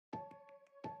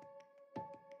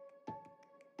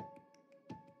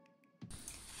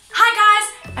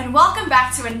and welcome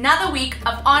back to another week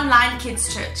of Online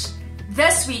Kids Church.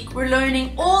 This week we're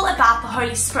learning all about the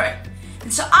Holy Spirit,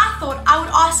 and so I thought I would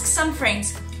ask some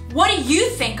friends, what do you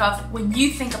think of when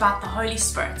you think about the Holy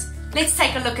Spirit? Let's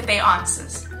take a look at their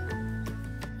answers.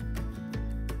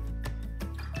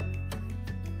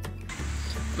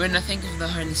 When I think of the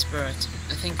Holy Spirit,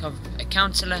 I think of a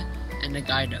counselor and a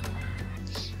guider.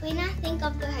 When I think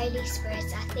of the Holy Spirit,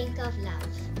 I think of love.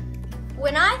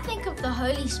 When I think of the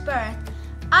Holy Spirit,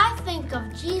 I think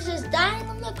of Jesus dying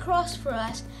on the cross for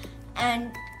us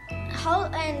and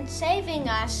saving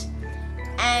us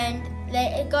and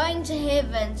going to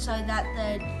heaven so that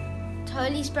the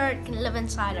Holy Spirit can live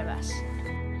inside of us.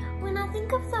 When I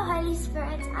think of the Holy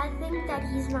Spirit, I think that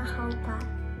He's my helper.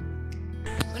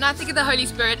 When I think of the Holy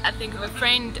Spirit, I think of a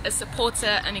friend, a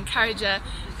supporter, an encourager,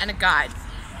 and a guide.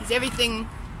 He's everything,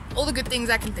 all the good things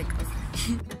I can think of.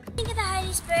 When I think of the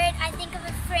Holy Spirit, I think of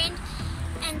a friend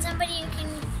and somebody who can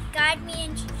guide me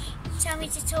and tell me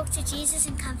to talk to Jesus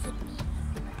and comfort me.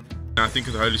 When I think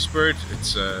of the Holy Spirit,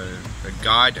 it's a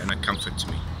guide and a comfort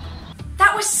to me.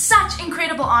 That was such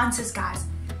incredible answers, guys.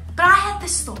 But I had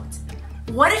this thought.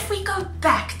 What if we go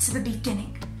back to the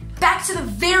beginning? Back to the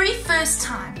very first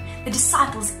time the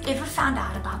disciples ever found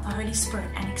out about the Holy Spirit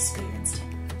and experienced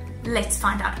Him. Let's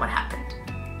find out what happened.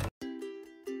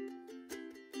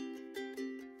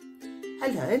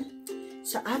 Hello.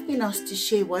 So I've been asked to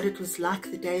share what it was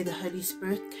like the day the Holy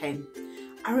Spirit came.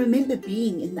 I remember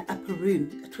being in the upper room.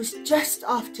 It was just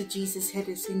after Jesus had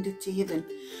ascended to heaven.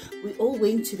 We all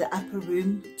went to the upper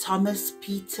room. Thomas,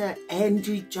 Peter,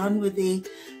 Andrew, John were there.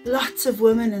 Lots of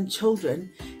women and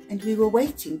children. And we were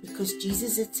waiting because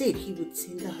Jesus had said He would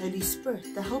send the Holy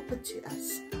Spirit, the helper, to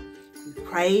us. We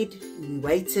prayed and we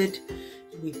waited.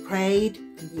 And we prayed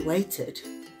and we waited.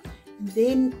 And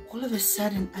then all of a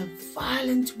sudden a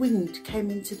violent wind came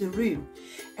into the room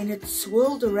and it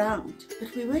swirled around,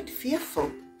 but we weren't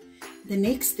fearful. The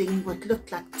next thing, what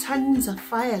looked like tongues of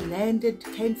fire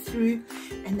came through,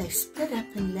 and they split up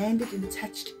and landed and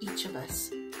touched each of us.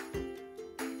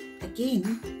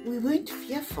 Again, we weren't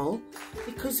fearful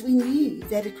because we knew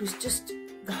that it was just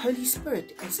the Holy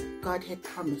Spirit as God had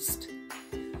promised.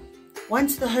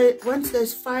 Once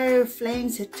those fire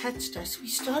flames had touched us, we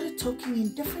started talking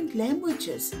in different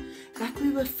languages, like we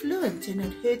were fluent and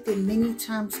had heard them many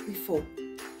times before.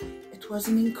 It was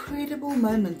an incredible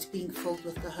moment being filled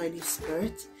with the Holy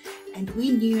Spirit, and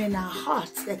we knew in our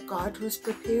hearts that God was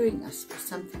preparing us for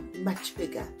something much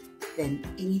bigger than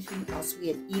anything else we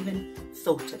had even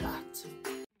thought about.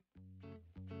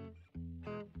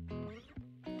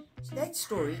 So that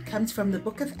story comes from the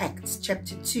book of Acts,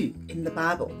 chapter 2 in the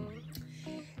Bible.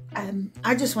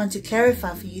 I just want to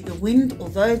clarify for you, the wind,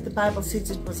 although the Bible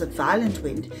says it was a violent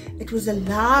wind, it was a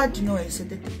loud noise so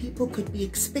that the people could be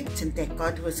expectant that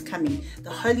God was coming,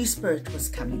 the Holy Spirit was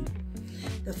coming.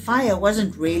 The fire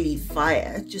wasn't really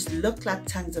fire, it just looked like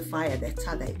tongues of fire, that's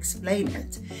how they explain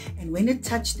it. And when it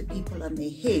touched the people on their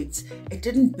heads, it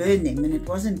didn't burn them and it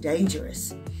wasn't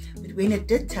dangerous. But when it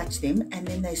did touch them and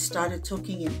then they started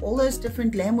talking in all those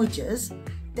different languages,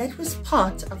 that was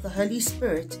part of the Holy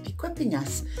Spirit equipping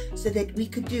us so that we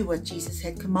could do what Jesus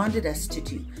had commanded us to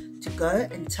do, to go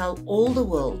and tell all the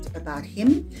world about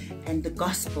Him and the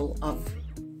gospel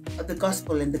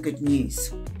and the good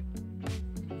news.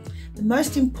 The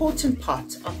most important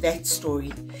part of that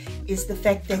story is the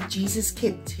fact that Jesus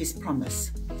kept His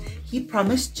promise. He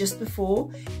promised just before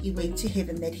He went to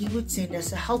heaven that He would send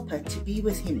us a helper to be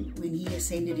with Him when He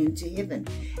ascended into heaven,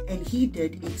 and He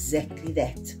did exactly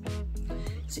that.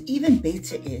 So even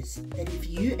better is that if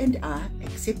you and I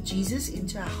accept Jesus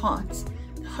into our hearts,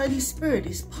 the Holy Spirit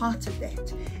is part of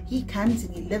that. He comes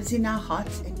and He lives in our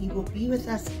hearts and He will be with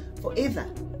us forever.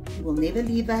 He will never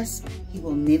leave us, He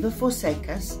will never forsake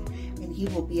us, and He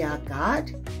will be our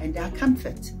guide and our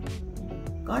comfort.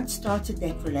 God started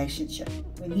that relationship.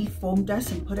 When He formed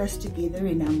us and put us together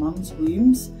in our mom's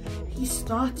wombs, He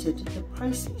started the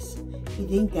process. He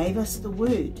then gave us the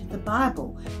Word, the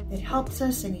Bible, that helps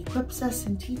us and equips us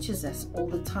and teaches us all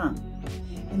the time.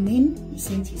 And then He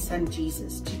sent His Son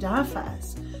Jesus to die for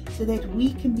us so that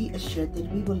we can be assured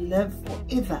that we will live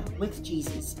forever with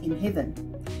Jesus in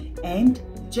heaven. And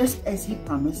just as He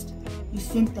promised, He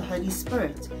sent the Holy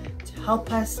Spirit to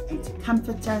help us and to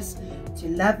comfort us, to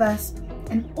love us,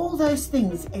 and all those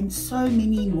things and so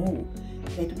many more,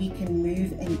 that we can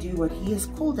move and do what He has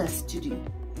called us to do.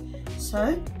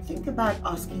 So think about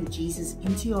asking Jesus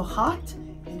into your heart,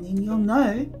 and then you'll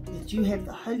know that you have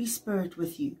the Holy Spirit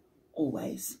with you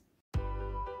always.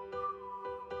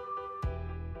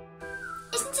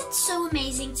 Isn't it so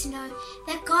amazing to know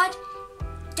that God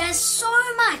does so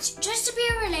much just to be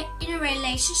in a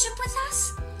relationship with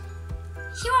us?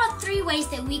 Here are 3 ways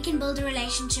that we can build a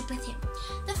relationship with Him.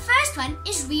 The first one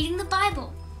is reading the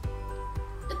Bible.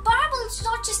 The Bible is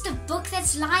not just a book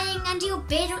that's lying under your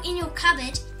bed or in your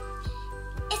cupboard.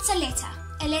 It's a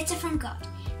letter from God.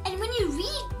 And when you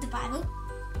read the Bible,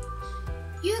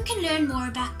 you can learn more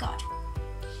about God.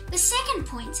 The second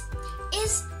point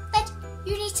is that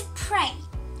you need to pray.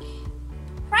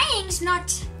 Praying's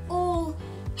not all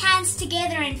hands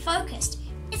together and focused.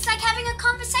 It's like having a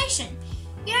conversation.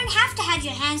 You don't have to have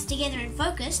your hands together and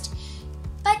focused,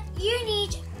 but you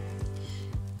need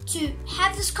to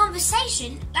have this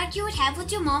conversation like you would have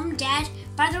with your mom, dad,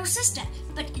 brother or sister.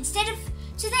 But instead of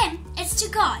to them, it's to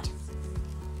God.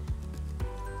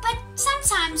 But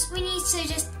sometimes we need to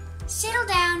just settle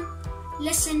down,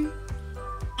 listen,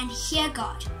 and hear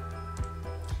God.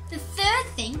 The third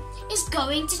thing is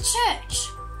going to church.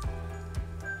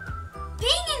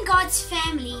 Being in God's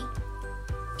family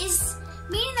is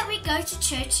meaning that we go to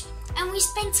church and we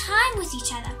spend time with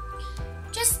each other,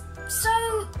 just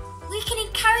so we can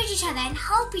encourage each other and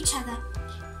help each other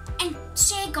and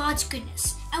share God's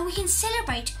goodness, and we can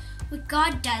celebrate what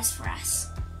God does for us.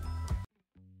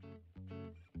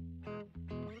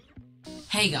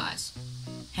 Hey guys,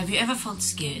 have you ever felt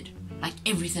scared, like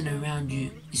everything around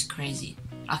you is crazy,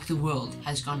 like the world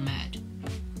has gone mad?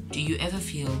 Do you ever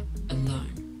feel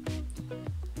alone?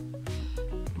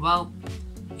 Well,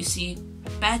 you see,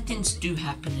 bad things do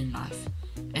happen in life,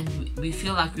 and we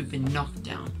feel like we've been knocked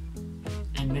down.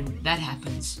 And when that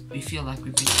happens, we feel like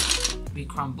we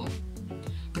crumble.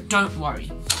 But don't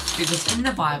worry, because in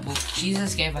the Bible,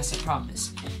 Jesus gave us a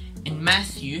promise. In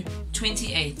Matthew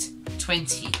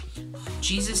 28:20,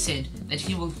 Jesus said that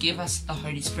He will give us the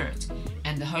Holy Spirit,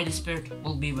 and the Holy Spirit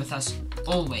will be with us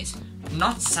always.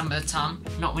 Not some of the time,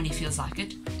 not when He feels like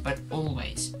it, but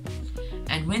always.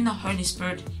 And when the Holy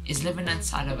Spirit is living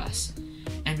inside of us,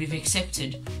 and we've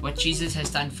accepted what Jesus has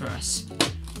done for us,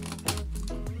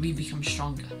 we become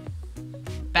stronger.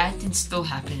 Bad things still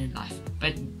happen in life,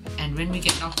 and when we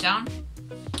get knocked down,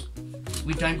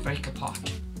 we don't break apart.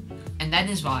 And that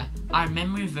is why our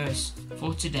memory verse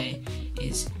for today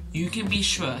is, "You can be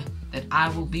sure that I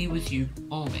will be with you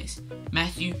always."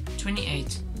 Matthew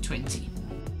 28:20.